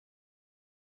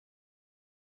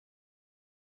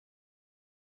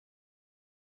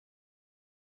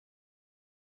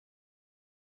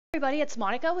Everybody, it's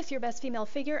Monica with your Best Female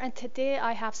Figure, and today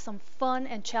I have some fun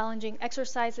and challenging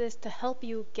exercises to help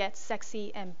you get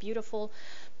sexy and beautiful,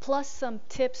 plus some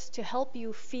tips to help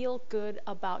you feel good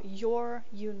about your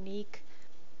unique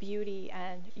beauty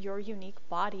and your unique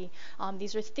body.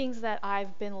 These are things that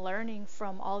I've been learning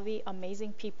from all the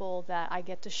amazing people that I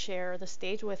get to share the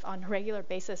stage with on a regular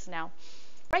basis now.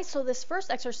 Right, so this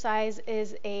first exercise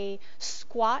is a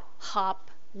squat hop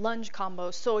lunge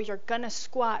combo. So you're gonna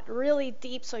squat really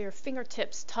deep so your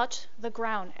fingertips touch the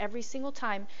ground every single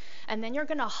time, and then you're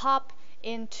gonna hop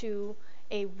into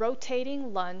a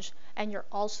rotating lunge, and you're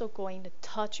also going to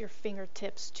touch your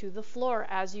fingertips to the floor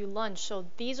as you lunge. So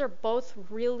these are both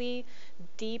really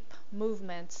deep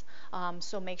movements,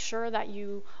 so make sure that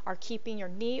you are keeping your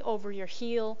knee over your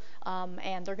heel,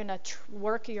 and they're gonna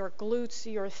work your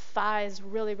glutes, your thighs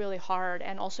really hard,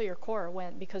 and also your core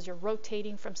because you're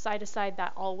rotating from side to side.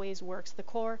 That always works the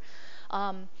core.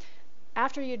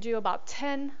 After you do about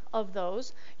 10 of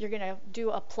those, you're gonna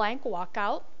do a plank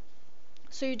walkout.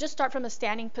 So you just start from a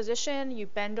standing position, you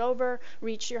bend over,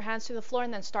 reach your hands to the floor,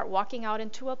 and then start walking out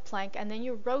into a plank, and then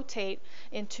you rotate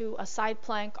into a side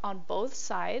plank on both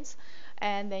sides,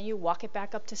 and then you walk it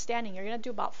back up to standing. You're going to do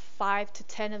about 5 to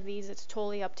 10 of these. It's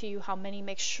totally up to you how many.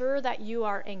 Make sure that you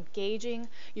are engaging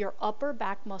your upper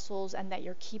back muscles and that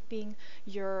you're keeping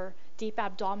your deep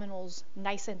abdominals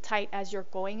nice and tight as you're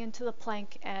going into the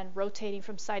plank and rotating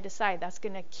from side to side. That's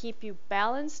going to keep you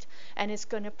balanced, and it's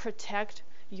going to protect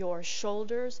your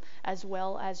shoulders as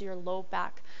well as your low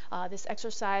back. This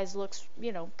exercise looks,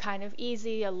 kind of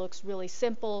easy. It looks really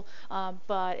simple,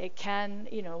 but it can,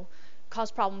 cause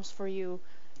problems for you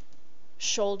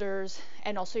shoulders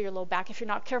and also your low back if you're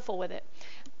not careful with it.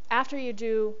 After you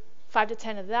do 5 to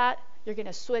 10 of that, you're going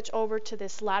to switch over to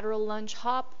this lateral lunge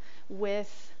hop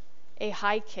with a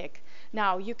high kick.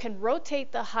 Now you can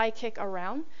rotate the high kick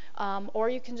around, or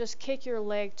you can just kick your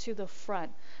leg to the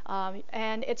front.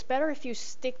 And it's better if you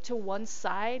stick to one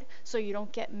side so you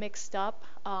don't get mixed up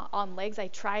on legs. I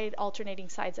tried alternating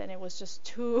sides and it was just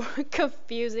too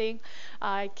confusing.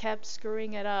 I kept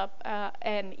screwing it up,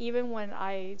 and even when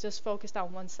I just focused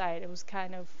on one side, it was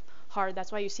kind of hard.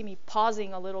 That's why you see me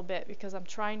pausing a little bit, because I'm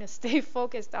trying to stay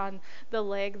focused on the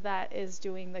leg that is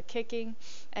doing the kicking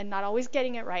and not always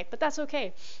getting it right, but that's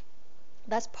okay.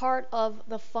 That's part of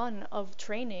the fun of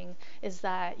training, is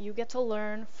that you get to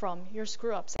learn from your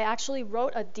screw-ups. I actually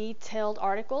wrote a detailed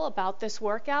article about this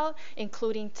workout,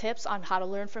 including tips on how to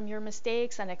learn from your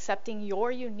mistakes and accepting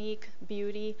your unique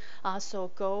beauty. So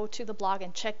go to the blog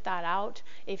and check that out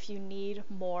if you need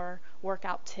more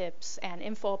workout tips and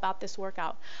info about this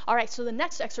workout. All right, so the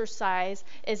next exercise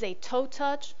is a toe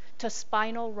touch to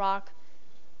spinal rock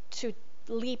to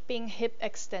leaping hip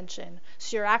extension.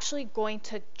 So you're actually going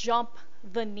to jump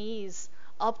the knees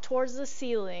up towards the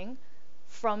ceiling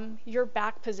from your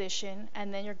back position,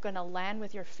 and then you're going to land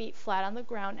with your feet flat on the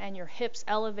ground and your hips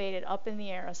elevated up in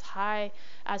the air as high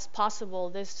as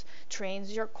possible. This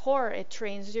trains your core, it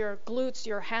trains your glutes,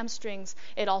 your hamstrings.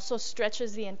 It also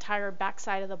stretches the entire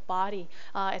backside of the body.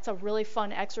 It's a really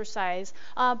fun exercise,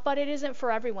 but it isn't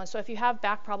for everyone. So if you have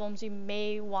back problems, you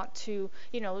may want to,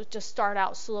 just start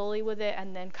out slowly with it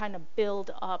and then kind of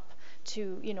build up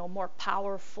to, more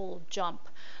powerful jump.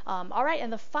 All right,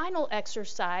 and the final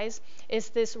exercise is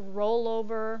this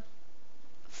rollover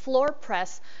floor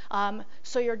press.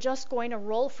 So you're just going to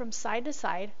roll from side to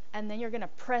side, and then you're going to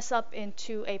press up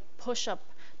into a push-up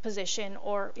position,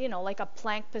 or like a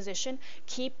plank position.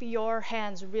 Keep your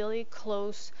hands really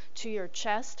close to your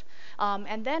chest,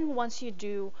 and then once you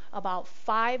do about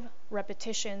 5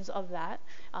 repetitions of that,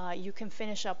 you can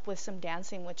finish up with some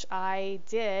dancing, which I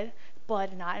did,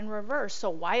 but not in reverse. So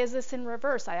why is this in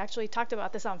reverse? I actually talked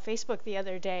about this on Facebook the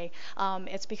other day.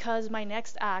 It's because my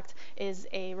next act is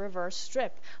a reverse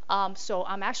strip. So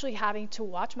I'm actually having to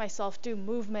watch myself do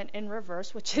movement in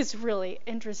reverse, which is really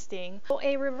interesting. So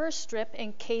a reverse strip,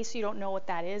 in case you don't know what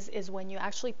that is when you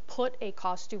actually put a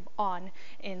costume on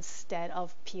instead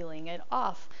of peeling it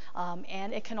off.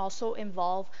 And it can also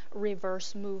involve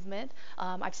reverse movement.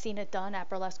 I've seen it done at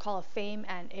Burlesque Hall of Fame,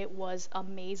 and it was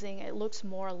amazing. It looks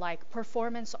more like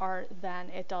performance art than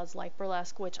it does like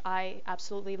burlesque, which I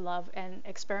absolutely love, and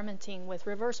experimenting with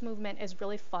reverse movement is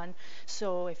really fun.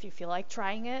 So if you feel like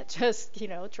trying it, just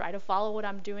try to follow what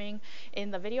I'm doing in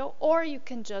the video, or you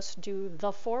can just do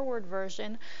the forward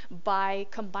version by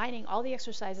combining all the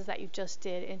exercises that you just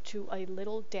did into a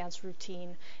little dance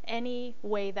routine, any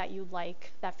way that you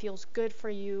like, that feels good for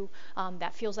you,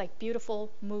 that feels like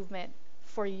beautiful movement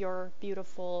for your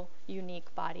beautiful,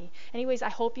 unique body. Anyways, I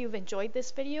hope you've enjoyed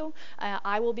this video.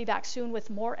 I will be back soon with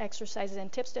more exercises and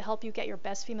tips to help you get your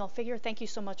best female figure. Thank you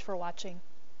so much for watching.